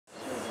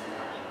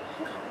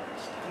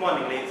Good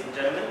morning, ladies and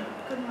gentlemen.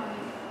 Good morning.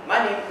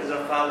 My name is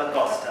Rafael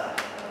Costa,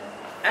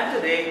 and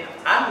today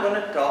I'm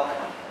going to talk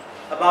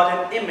about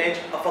an image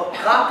of a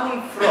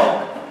cartoon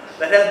frog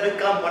that has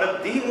become one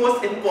of the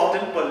most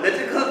important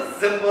political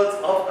symbols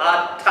of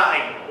our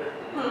time.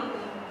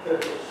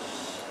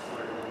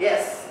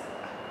 Yes,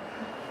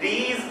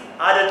 these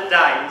are the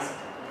times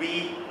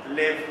we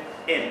live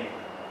in.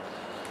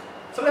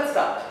 So let's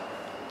start.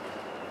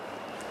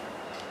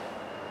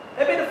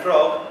 Pepe the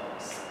Frog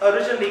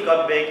originally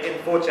got big in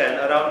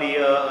 4chan around the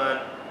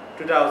year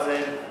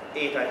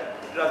 2008,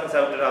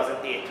 2007,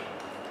 2008.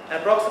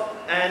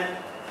 And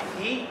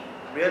he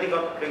really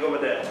got big over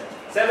there.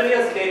 7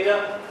 years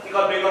later, he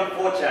got big on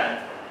 4chan.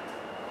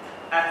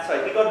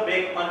 He got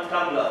big on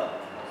Tumblr.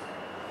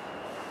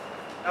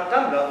 Now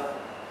Tumblr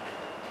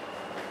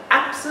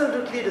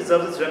absolutely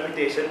deserves its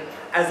reputation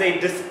as a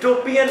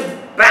dystopian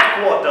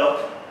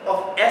backwater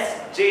of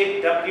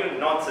SJW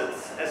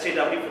nonsense.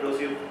 SJW, for those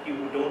of you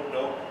who don't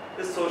know,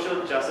 is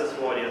social justice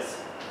warriors.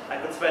 I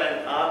could spend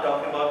an hour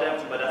talking about them,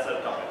 but that's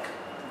a topic.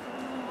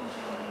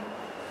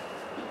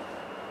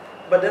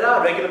 But there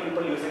are regular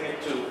people using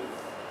it too.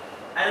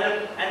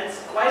 And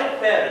it's quite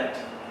apparent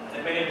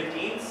that many of the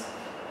teens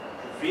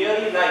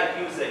really like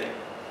using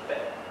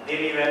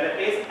daily rare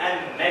pepes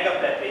and mega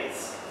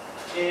pepes.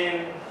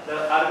 In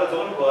the article's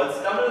own words,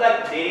 Tumblr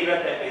like daily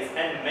rare pepes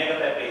and mega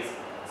pepes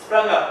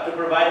sprung up to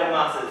provide the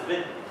masses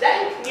with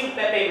dank new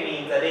Pepe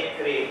memes that they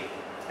crave,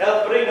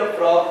 help bring the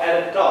frog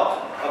at the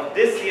top of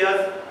this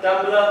year's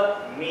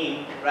Tumblr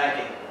meme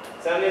ranking,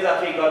 7 years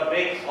after he got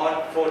big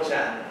on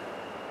 4chan.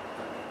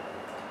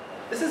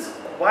 This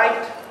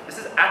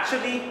is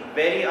actually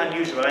very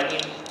unusual. I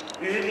mean,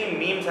 usually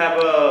memes have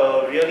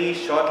a really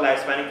short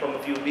lifespan from a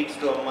few weeks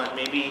to a month,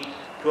 maybe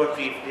 2 or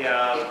 3 if they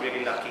are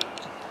really lucky.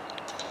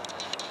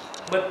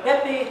 But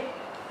Pepe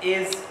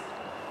is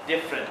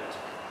different.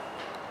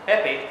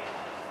 Pepe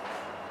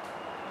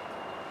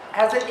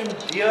has an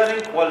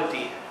endearing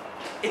quality.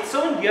 It's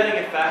so endearing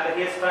in fact that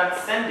he has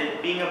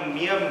transcended being a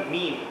mere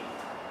meme.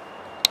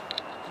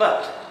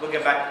 But we'll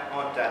get back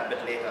on that a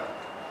bit later.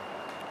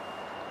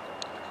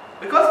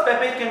 Because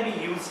Pepe can be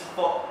used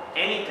for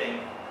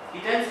anything, he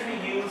tends to be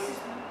used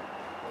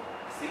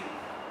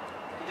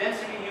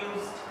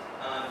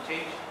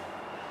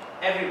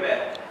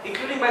everywhere,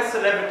 including by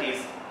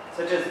celebrities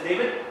such as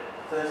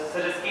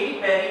Katy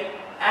Perry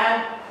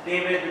and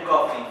David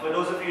Duchovny. For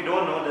those of you who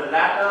don't know, the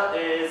latter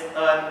is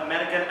an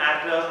American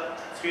actor,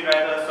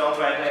 screenwriter,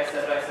 songwriter,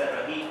 etc.,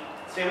 etc. He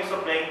is famous for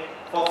playing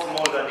Fox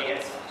Mulder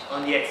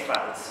on the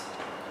X-Files.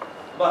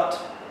 But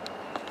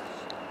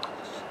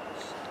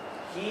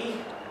he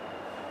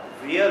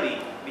really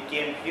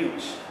became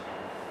huge.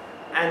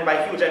 And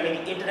by huge, I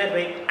mean the internet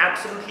went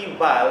absolutely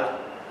wild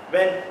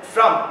when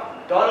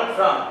Donald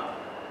Trump,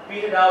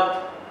 tweeted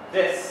out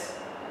this: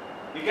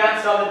 "You can't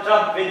stop the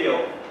Trump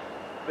video,"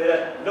 with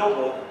a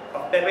logo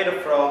of Pepe the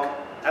Frog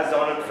as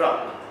Donald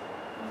Trump.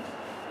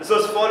 This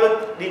was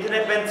followed, the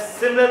internet went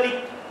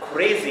similarly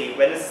crazy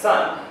when his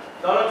son,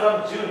 Donald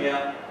Trump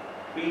Jr.,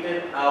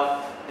 tweeted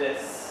out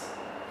this.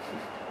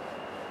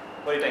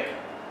 What do you think?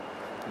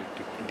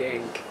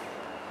 Dank.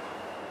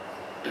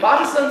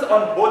 Partisans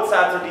on both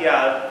sides of the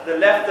aisle, the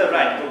left, the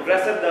right,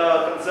 progressive,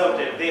 the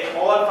conservative, they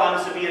all found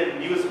this to be a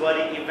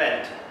newsworthy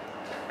event.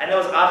 And there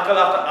was article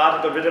after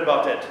article written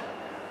about it,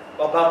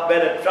 about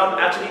whether Trump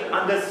actually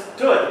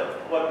understood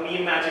what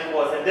meme magic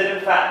was and did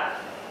in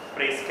fact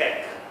praise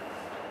Keck,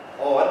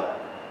 or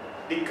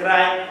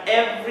decrying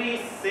every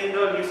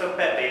single use of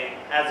Pepe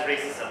as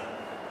racism.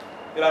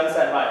 You'll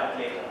understand why a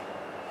bit later.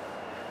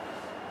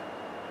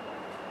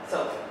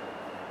 So,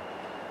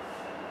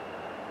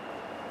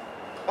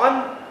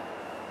 on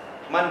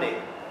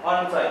Monday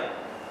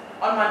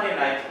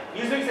night,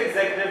 Newsweek's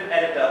executive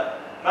editor,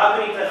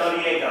 Margarita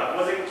Noriega,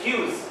 was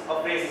accused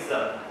of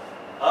racism.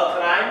 Her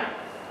crime?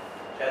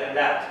 Sharing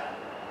that.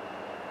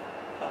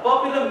 A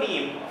popular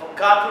meme of a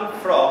cartoon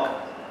frog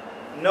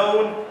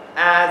known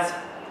as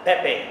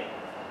Pepe.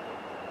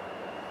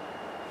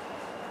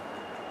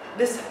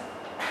 This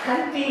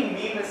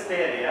anti-meme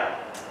hysteria.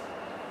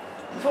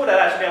 Before that,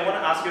 actually, I want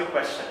to ask you a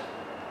question.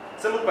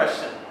 Simple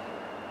question.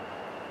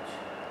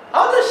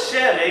 How does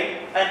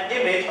sharing an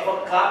image of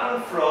a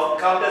cartoon frog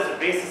count as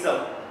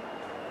racism?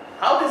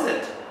 How does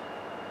it?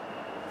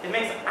 It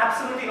makes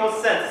absolutely no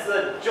sense. It's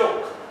a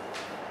joke.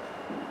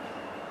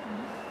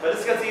 But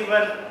this gets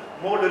even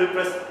more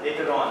ludicrous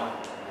later on.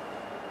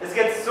 This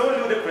gets so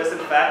ludicrous, in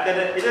fact, that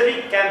the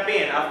Hillary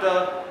campaign,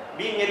 after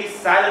being nearly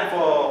silent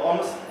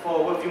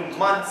for a few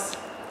months,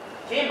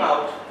 came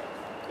out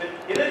with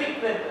Hillary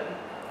Clinton.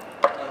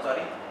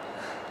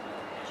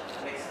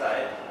 Next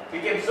slide.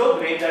 Became so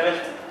great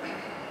that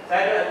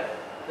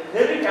the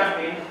Hillary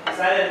campaign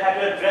decided it had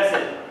to address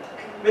it,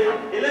 with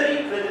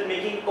Hillary Clinton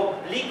making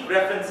oblique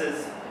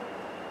references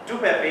to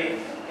Pepe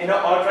in her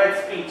alt-right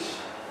speech,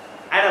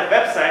 and her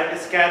website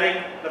is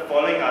carrying the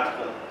following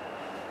article.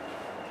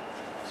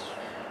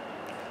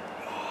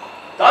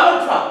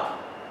 Donald Trump,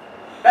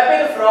 Pepe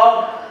the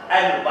Frog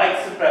and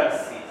white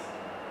supremacies.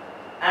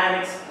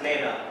 An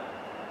explainer.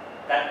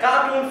 That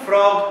cartoon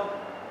frog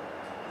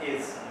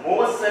is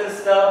more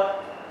sinister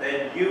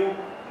than you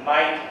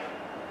might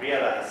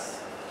realize.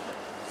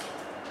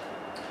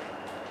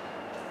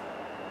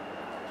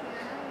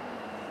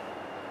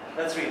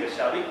 Let's read it,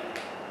 shall we?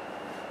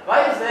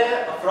 Why is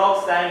there a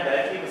frog standing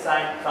directly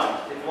beside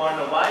Trump? If you want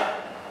to know why,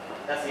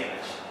 that's the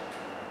image.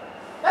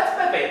 That's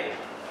Pepe.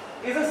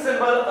 He's a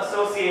symbol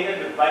associated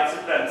with white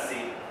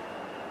supremacy.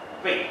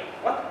 Wait,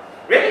 what?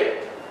 Really?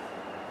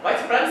 White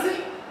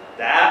supremacy?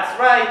 That's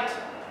right.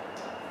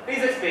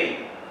 Please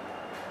explain.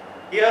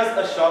 Here's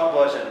a short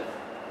version.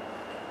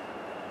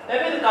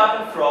 Pepe the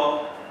cartoon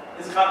frog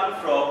is a cartoon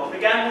frog who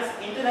began his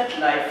internet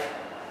life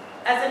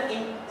as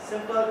an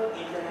simple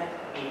internet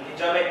meme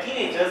enjoyed by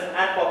teenagers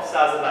and pop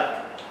stars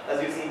alike,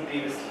 as you've seen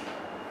previously.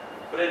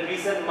 But in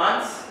recent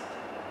months,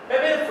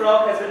 Pepe the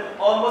Frog has been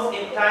almost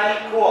entirely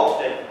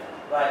co-opted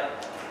by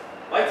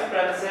white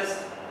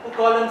supremacists who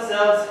call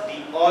themselves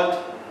the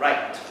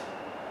alt-right.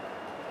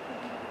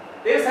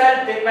 They've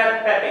decided to take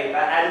back Pepe by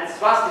adding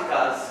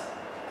swastikas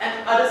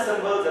and other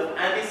symbols of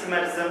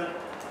anti-Semitism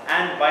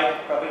and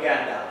white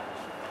propaganda.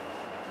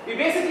 We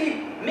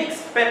basically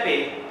mixed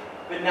Pepe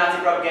with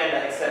Nazi propaganda,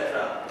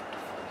 etc.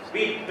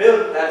 We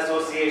built that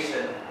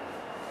association.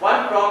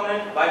 One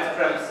prominent white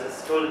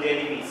supremacist told the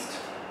Daily Beast,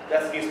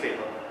 that's a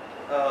newspaper,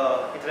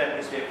 internet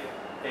newspaper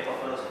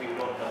for those of you who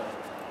don't know.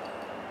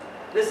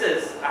 This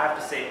is, I have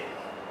to say,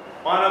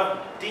 one of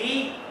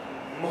the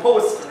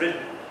most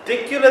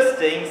ridiculous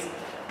things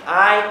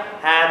I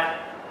have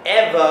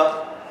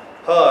ever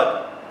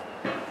heard.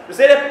 To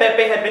say that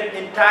Pepe had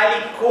been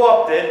entirely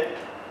co-opted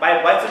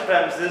by white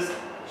supremacists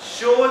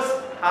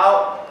shows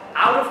how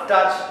out of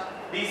touch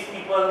these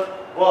people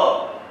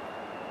were.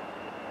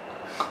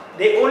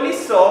 They only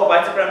saw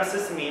white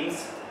supremacist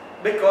memes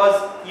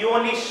because you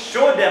only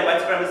showed them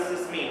white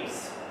supremacist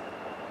memes.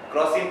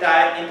 Across the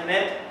entire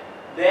internet,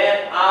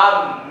 there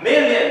are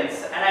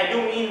millions, and I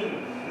do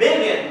mean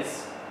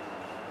millions,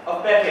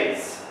 of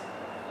Pepes.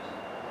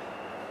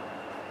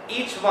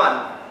 Each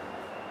one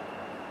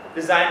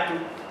designed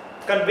to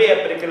convey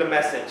a particular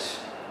message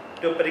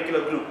to a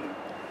particular group.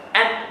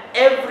 And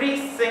every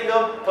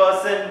single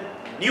person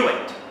knew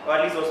it, or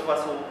at least those of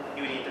us who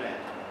knew the internet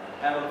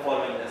and were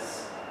following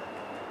this.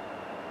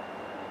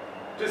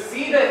 To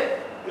see the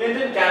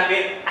Clinton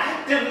campaign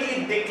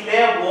actively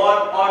declare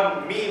war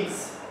on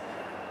memes,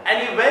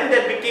 an event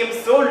that became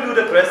so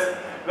ludicrous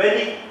when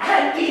the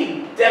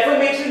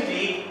Anti-Defamation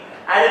League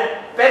added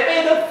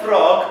Pepe the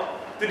Frog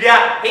to their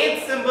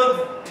hate symbols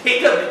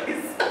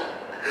database,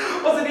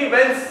 was an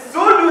event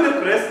so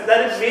ludicrous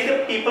that it made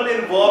the people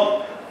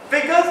involved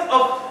figures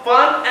of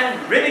fun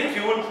and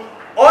ridicule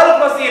all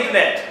across the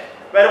internet,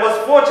 whether it was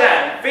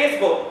 4chan,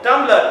 Facebook,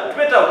 Tumblr,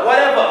 Twitter,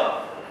 whatever.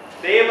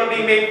 They were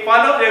being made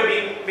fun of,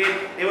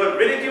 they were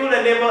ridiculed,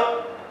 and they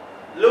were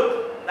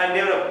looked like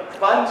they were a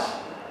bunch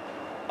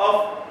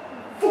of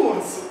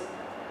fools.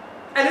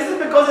 And this is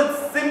because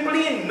it's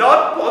simply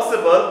not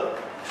possible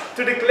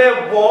to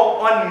declare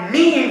war on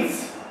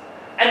memes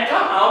and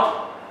come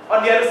out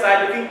on the other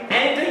side looking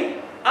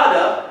anything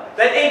other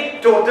than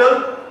a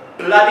total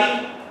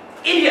bloody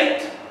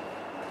idiot.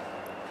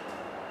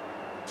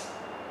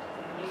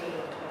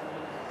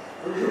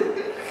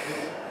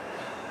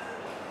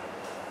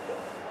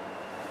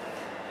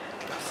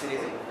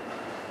 Seriously.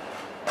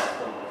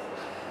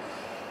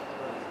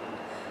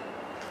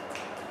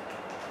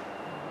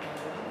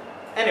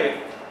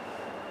 Anyway,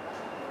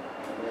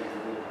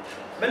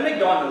 when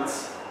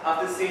McDonald's,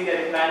 after seeing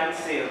their declining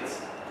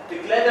sales,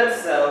 declared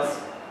themselves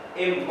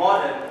a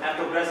modern and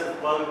progressive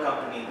burger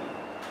company,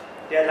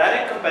 their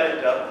direct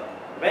competitor,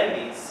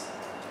 Wendy's,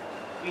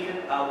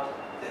 tweeted out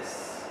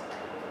this.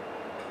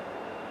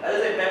 That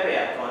is a Pepe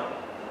icon,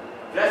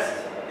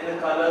 dressed in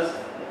the colors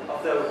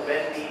of the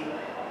Wendy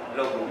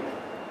logo.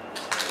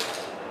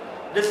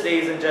 This,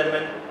 ladies and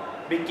gentlemen,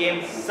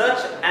 became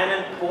such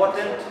an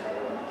important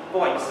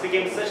point,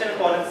 became such an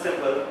important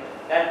symbol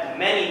that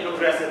many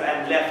progressive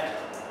and left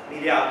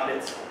media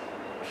outlets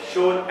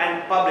showed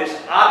and published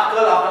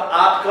article after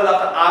article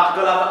after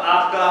article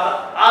after article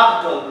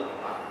after article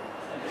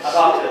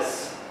about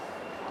this.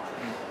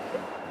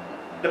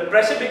 The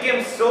pressure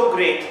became so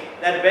great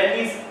that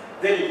Wendy's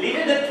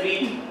deleted the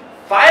tweet,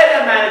 fired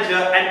their manager,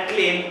 and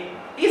claimed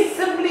he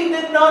simply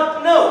did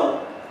not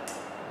know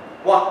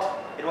what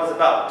it was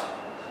about.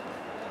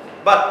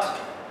 But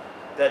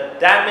the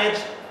damage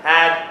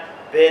had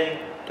been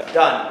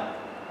done.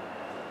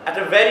 At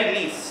the very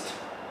least,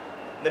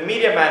 the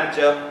media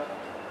manager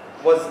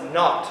was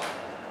not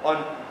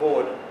on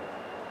board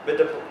with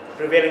the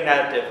prevailing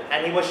narrative,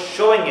 and he was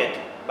showing it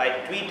by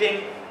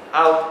tweeting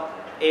out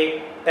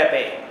a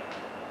Pepe.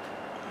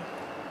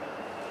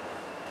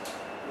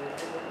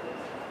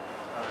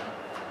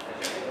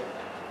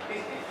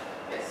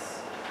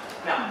 Yes.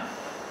 Now,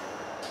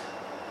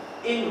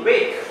 in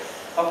wake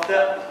of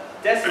the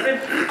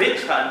desperate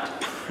witch hunt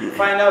to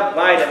find out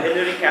why the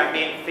Hillary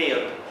campaign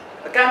failed,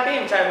 a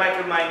campaign which I might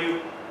remind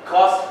you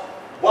cost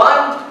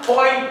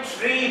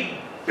 $1.3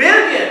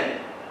 billion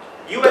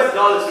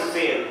to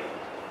fail.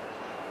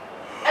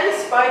 And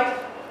despite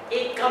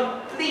a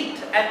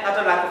complete and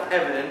utter lack of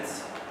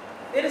evidence,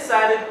 they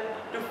decided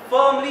to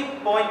firmly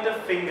point a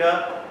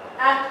finger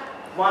at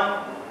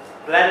one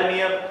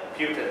Vladimir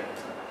Putin.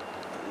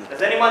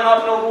 Does anyone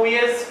not know who he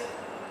is?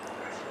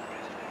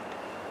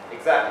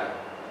 Exactly.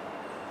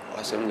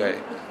 Awesome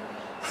guy.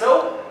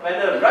 So, when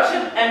the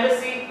Russian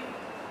embassy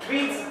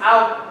tweets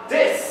out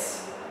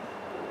this,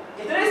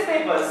 in today's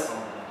papers,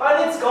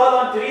 pundits call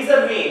on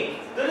Theresa May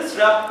to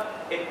disrupt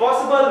a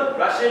possible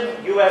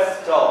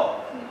Russian-US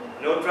talk.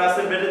 No trust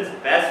in Britain's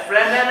best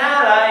friend and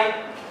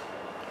ally.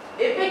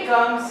 It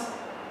becomes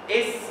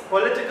a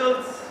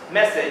political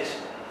message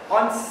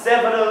on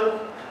several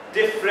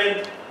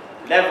different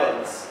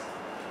levels.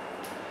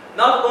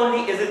 Not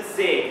only is it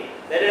saying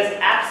that there is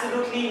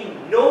absolutely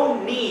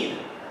no need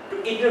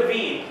to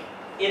intervene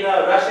in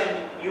a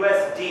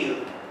Russian-US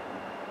deal,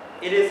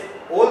 it is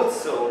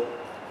also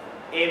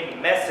a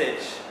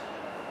message.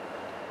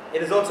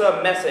 It is also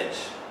a message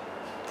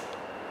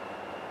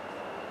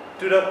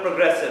to the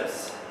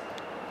progressives.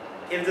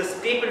 It is a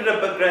statement to the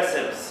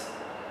progressives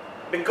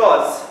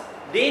because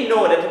they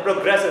know that the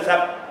progressives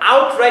have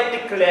outright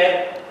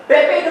declared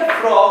Pepe the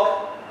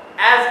Frog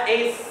as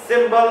a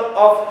symbol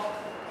of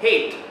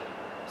hate.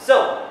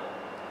 So,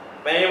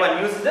 when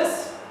anyone uses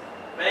this,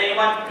 when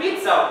anyone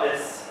tweets out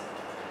this,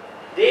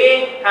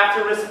 they have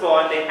to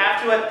respond, they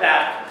have to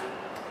attack,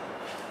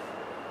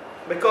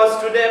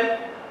 because to them,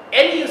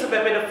 any use of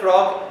Pepe the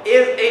Frog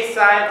is a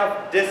sign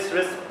of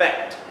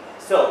disrespect.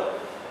 So,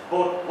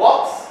 both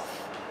Vox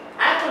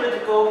and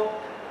Politico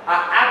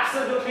are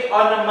absolutely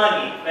on the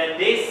money when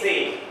they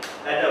say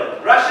that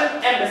the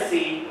Russian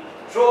embassy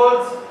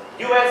trolls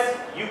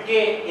US-UK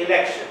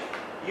election.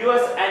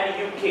 US and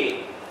the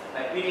UK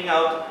by tweeting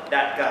out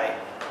that guy.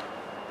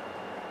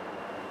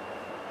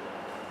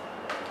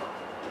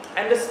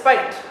 And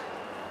despite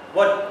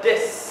what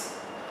this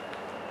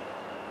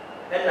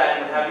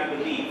headline would have you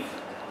believe,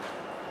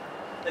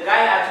 the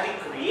guy actually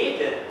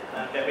created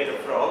Pepe the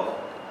Frog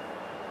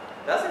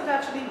doesn't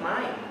actually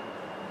mind.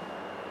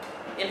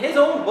 In his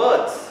own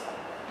words,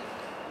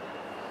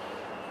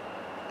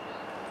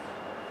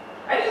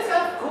 I think it's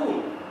kind of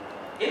cool.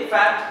 In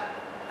fact,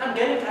 I'm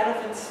getting kind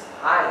of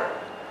inspired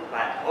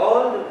by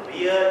all the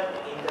weird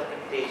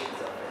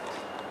interpretations of it.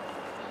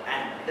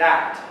 And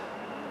that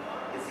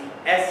is the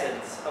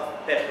essence of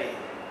Pepe.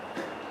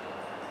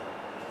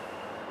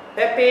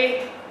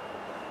 Pepe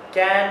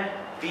can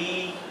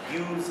be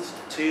used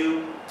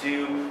to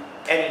do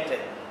anything.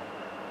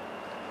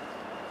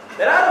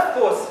 There are, of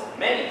course,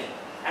 many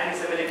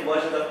anti-Semitic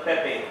versions of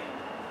Pepe,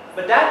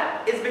 but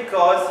that is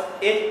because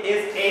it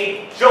is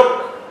a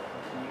joke.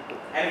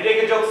 And if you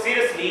take a joke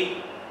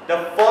seriously,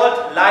 the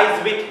fault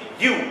lies with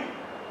you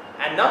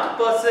and not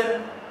the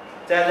person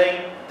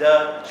telling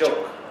the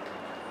joke.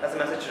 That's a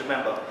message to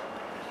remember.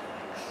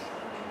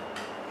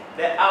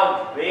 There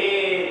are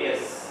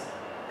various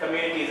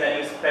communities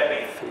that use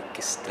Pepe.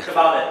 Think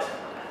about it.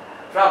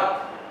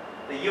 Trump,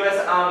 the US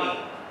Army,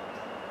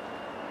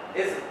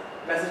 is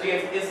messaging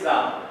against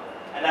Islam,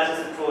 and that's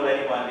just to troll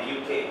anyone in the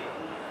UK.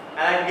 And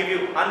I can give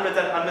you hundreds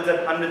and hundreds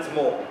and hundreds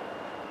more.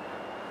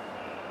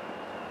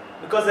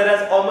 Because there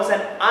is almost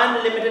an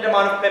unlimited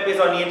amount of Pepes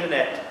on the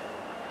internet.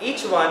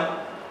 Each one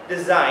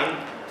designed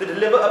to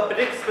deliver a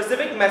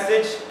specific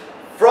message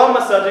from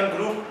a certain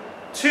group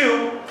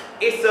to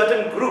a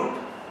certain group.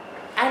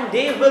 And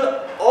they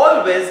will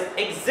always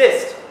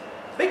exist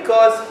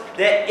because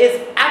there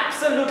is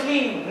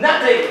absolutely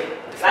nothing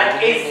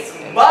like a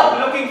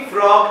smug-looking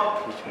frog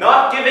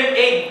not giving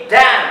a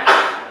damn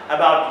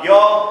about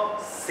your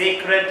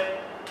sacred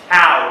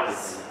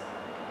cows.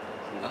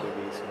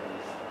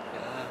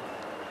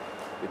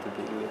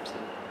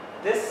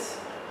 This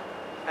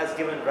has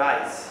given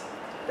rise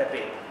to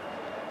Pepe.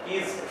 He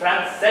is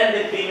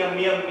transcended being a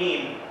mere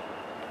meme.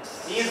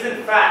 He is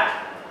in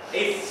fact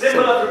a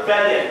symbol of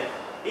rebellion.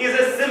 He is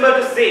a symbol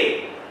to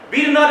say,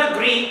 we do not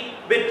agree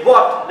with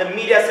what the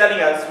media is telling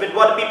us, with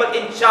what the people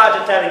in charge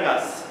are telling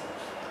us.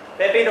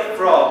 Pepe the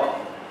Frog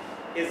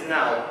is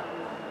now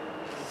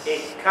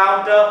a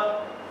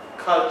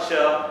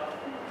counter-culture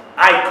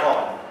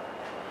icon.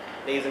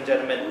 Ladies and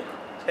gentlemen,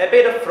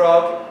 Pepe the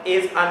Frog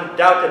is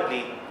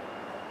undoubtedly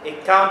a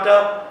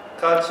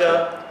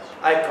counter-culture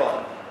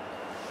icon.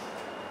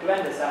 To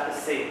end this, I have to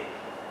say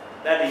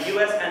that the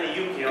US and the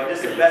UK, or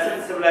just the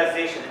Western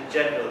civilization in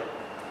general,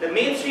 the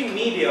mainstream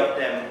media of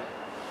them,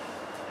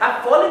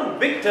 have fallen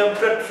victim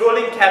to a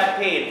trolling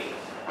campaign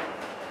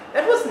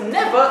that was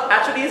never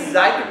actually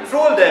designed to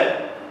troll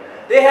them.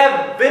 They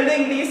have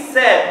willingly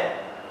said,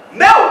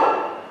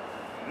 no,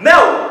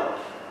 no,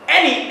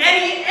 any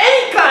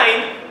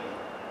kind,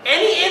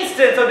 any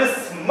instance of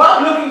this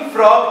smug-looking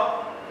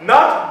frog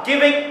not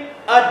giving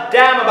a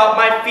damn about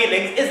my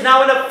feelings is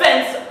now an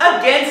offense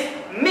against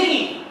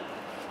me.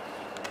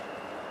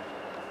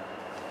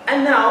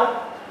 And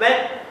now,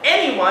 when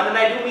anyone, and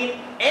I do mean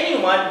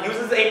anyone,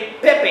 uses a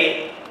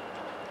Pepe,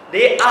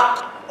 they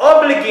are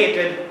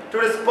obligated to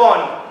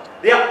respond.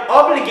 They are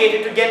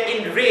obligated to get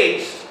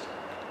enraged.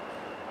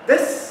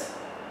 This,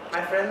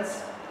 my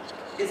friends,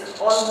 is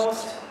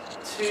almost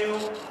too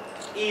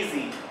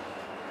easy.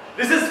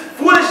 This is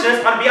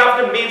foolishness on behalf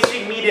of the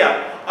mainstream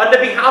media, on the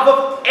behalf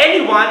of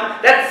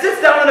anyone that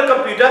sits down on a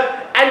computer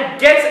and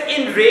gets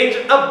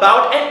enraged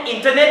about an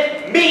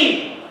internet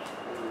meme.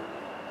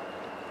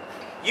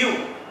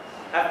 You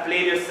have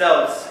played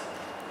yourselves.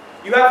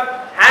 You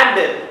have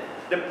handed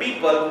the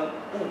people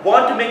who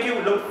want to make you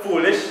look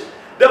foolish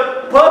the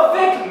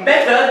perfect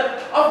method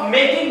of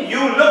making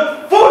you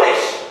look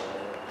foolish.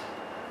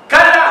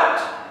 Cut it out.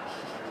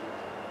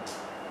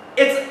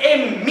 It's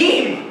a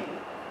meme.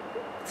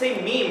 It's a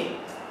meme.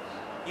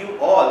 You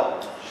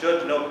all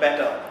should know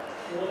better.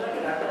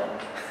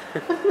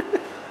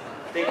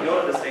 Take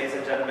note of this, ladies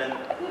and gentlemen,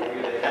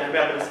 and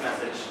remember this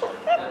message.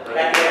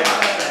 Thank you very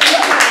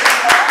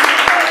much.